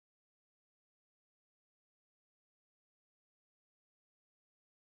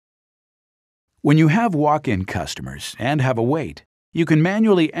When you have walk-in customers and have a wait, you can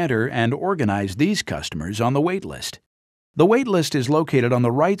manually enter and organize these customers on the wait list. The wait list is located on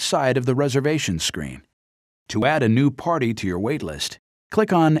the right side of the reservation screen. To add a new party to your wait list,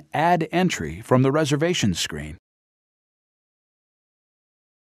 click on Add Entry from the reservation screen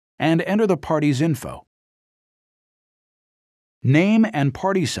and enter the party's info. Name and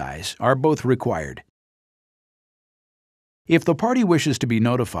party size are both required. If the party wishes to be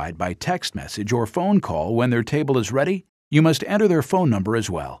notified by text message or phone call when their table is ready, you must enter their phone number as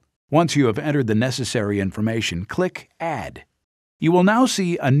well. Once you have entered the necessary information, click Add. You will now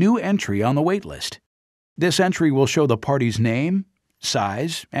see a new entry on the wait list. This entry will show the party's name,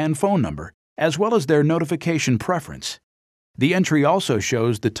 size, and phone number, as well as their notification preference. The entry also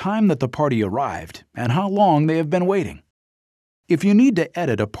shows the time that the party arrived and how long they have been waiting. If you need to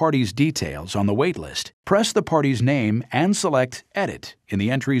edit a party's details on the wait list, press the party's name and select Edit in the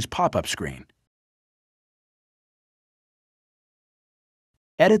entry's pop-up screen.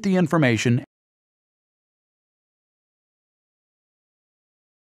 Edit the information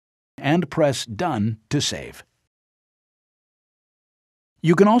and press Done to save.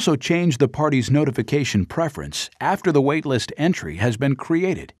 You can also change the party's notification preference after the waitlist entry has been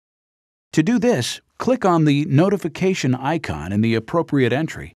created. To do this, click on the notification icon in the appropriate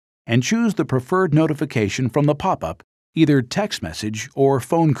entry and choose the preferred notification from the pop-up, either text message or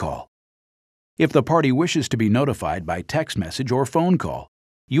phone call. If the party wishes to be notified by text message or phone call,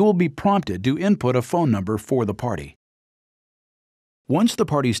 you will be prompted to input a phone number for the party. Once the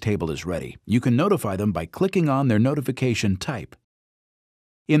party's table is ready, you can notify them by clicking on their notification type.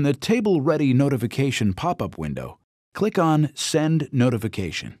 In the Table Ready Notification pop-up window, click on Send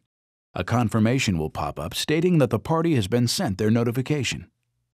Notification. A confirmation will pop up stating that the party has been sent their notification.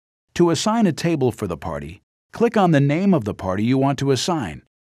 To assign a table for the party, click on the name of the party you want to assign,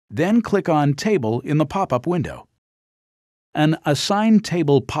 then click on Table in the pop-up window. An Assign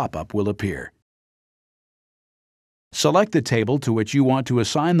Table pop-up will appear. Select the table to which you want to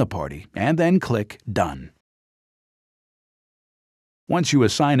assign the party and then click Done. Once you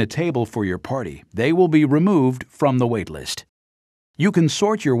assign a table for your party, they will be removed from the waitlist. You can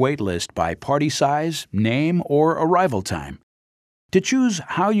sort your waitlist by party size, name, or arrival time. To choose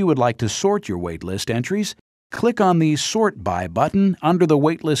how you would like to sort your waitlist entries, click on the Sort By button under the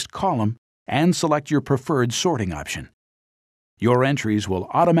waitlist column and select your preferred sorting option. Your entries will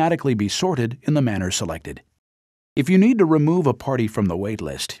automatically be sorted in the manner selected. If you need to remove a party from the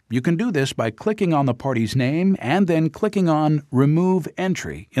waitlist, you can do this by clicking on the party's name and then clicking on Remove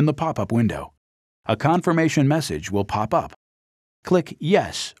Entry in the pop-up window. A confirmation message will pop up. Click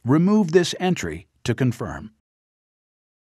Yes, remove this entry to confirm.